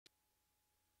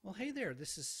Well, hey there,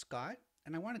 this is Scott,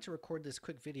 and I wanted to record this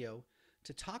quick video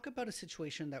to talk about a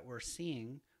situation that we're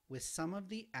seeing with some of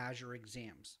the Azure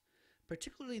exams.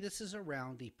 Particularly, this is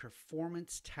around the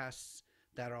performance tests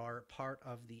that are part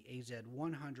of the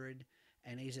AZ100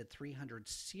 and AZ300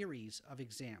 series of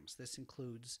exams. This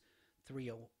includes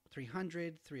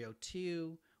 300,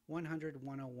 302, 100,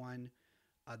 101.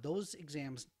 Those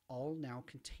exams all now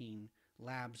contain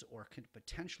labs or could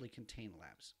potentially contain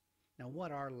labs. Now,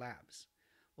 what are labs?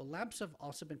 Well, labs have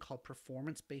also been called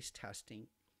performance-based testing,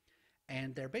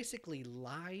 and they're basically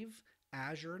live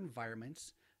Azure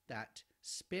environments that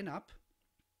spin up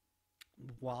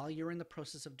while you're in the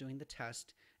process of doing the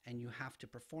test, and you have to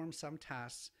perform some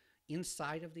tasks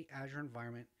inside of the Azure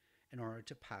environment in order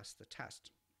to pass the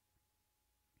test.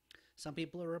 Some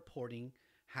people are reporting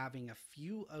having a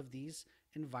few of these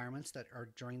environments that are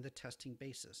during the testing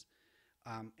basis.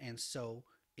 And so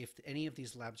if any of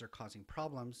these labs are causing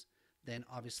problems, then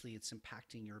obviously it's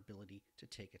impacting your ability to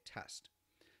take a test.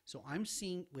 So I'm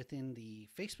seeing within the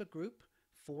Facebook group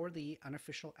for the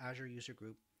unofficial Azure user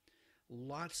group,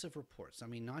 lots of reports. I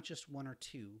mean, not just one or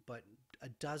two, but a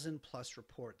dozen plus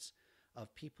reports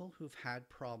of people who've had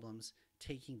problems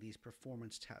taking these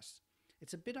performance tests.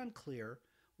 It's a bit unclear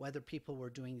whether people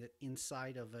were doing it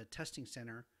inside of a testing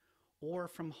center or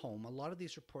from home. A lot of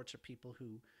these reports are people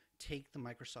who take the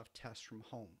Microsoft test from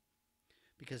home,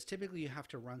 because typically you have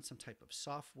to run some type of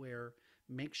software,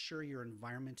 make sure your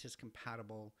environment is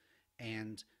compatible,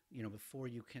 and before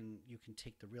you can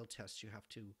take the real test, you have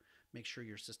to make sure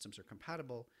your systems are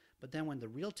compatible. But then when the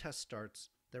real test starts,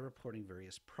 they're reporting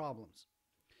various problems.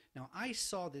 Now, I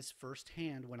saw this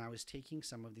firsthand when I was taking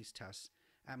some of these tests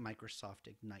at Microsoft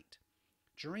Ignite.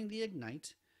 During the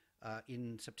Ignite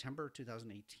in September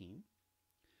 2018,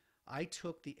 I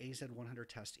took the AZ100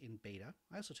 test in beta.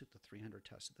 I also took the 300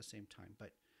 test at the same time, but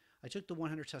I took the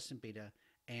 100 test in beta,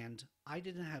 and I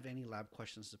didn't have any lab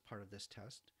questions as part of this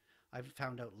test. I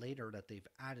found out later that they've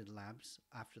added labs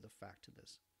after the fact to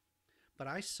this. But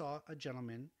I saw a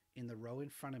gentleman in the row in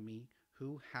front of me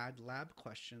who had lab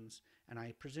questions, and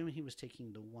I presume he was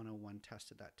taking the 101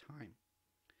 test at that time.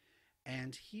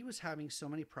 And he was having so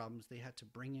many problems, they had to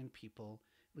bring in people.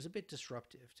 It was a bit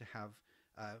disruptive to have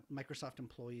Microsoft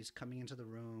employees coming into the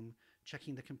room,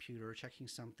 checking the computer, checking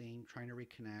something, trying to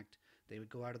reconnect. They would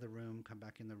go out of the room, come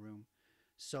back in the room.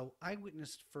 So I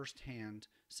witnessed firsthand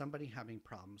somebody having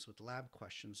problems with lab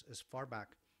questions as far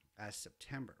back as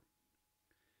September.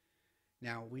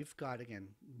 Now we've got, again,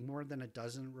 more than a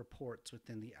dozen reports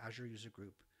within the Azure user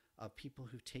group of people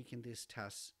who've taken these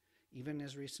tests, even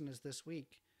as recent as this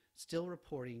week, still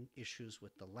reporting issues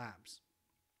with the labs.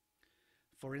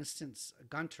 For instance,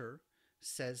 Gunter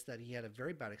says that he had a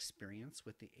very bad experience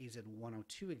with the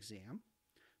AZ102 exam.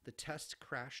 The test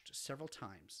crashed several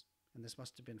times, and this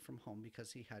must have been from home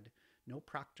because he had no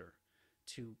proctor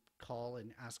to call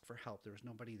and ask for help. There was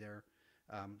nobody there.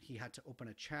 He had to open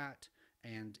a chat,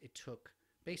 and it took,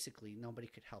 basically, nobody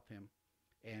could help him,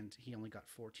 and he only got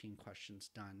 14 questions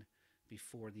done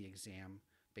before the exam.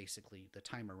 Basically, the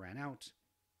timer ran out,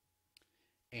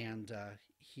 and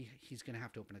he's going to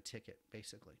have to open a ticket,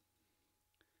 basically.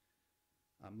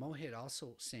 Mohit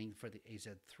also saying for the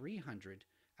AZ300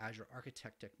 Azure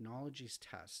Architect Technologies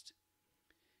test,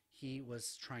 he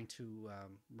was trying to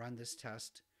run this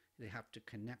test. They have to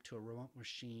connect to a remote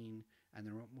machine, and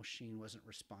the remote machine wasn't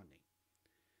responding.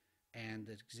 And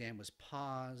the exam was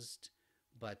paused,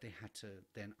 but they had to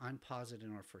then unpause it in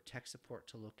order for tech support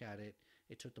to look at it.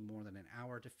 It took them more than an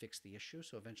hour to fix the issue,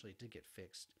 so eventually it did get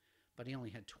fixed. But he only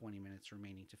had 20 minutes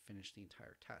remaining to finish the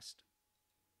entire test.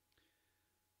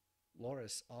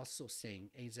 Loris also saying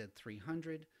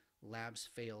AZ300 labs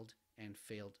failed and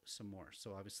failed some more.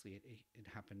 So obviously it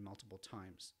happened multiple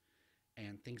times,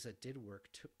 and things that did work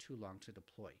took too long to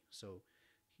deploy. So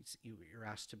you're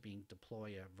asked to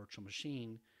deploy a virtual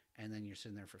machine, and then you're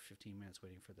sitting there for 15 minutes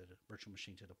waiting for the virtual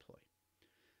machine to deploy.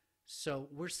 So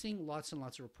we're seeing lots and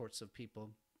lots of reports of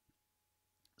people.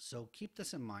 So keep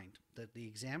this in mind, that the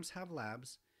exams have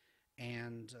labs,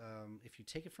 and if you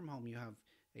take it from home, you have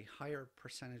a higher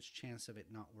percentage chance of it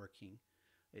not working,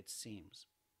 it seems.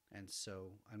 And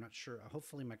so I'm not sure.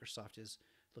 Hopefully Microsoft is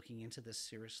looking into this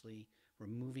seriously,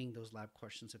 removing those lab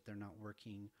questions if they're not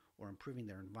working, or improving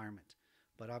their environment.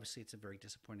 But obviously it's a very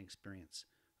disappointing experience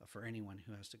for anyone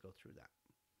who has to go through that.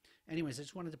 Anyways, I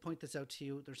just wanted to point this out to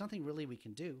you. There's nothing really we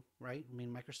can do, right? I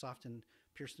mean, Microsoft and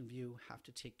Pearson VUE have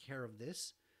to take care of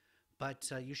this.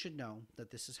 But you should know that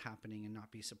this is happening and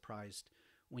not be surprised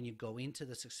when you go into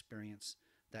this experience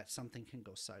that something can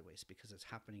go sideways, because it's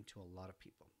happening to a lot of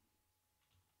people.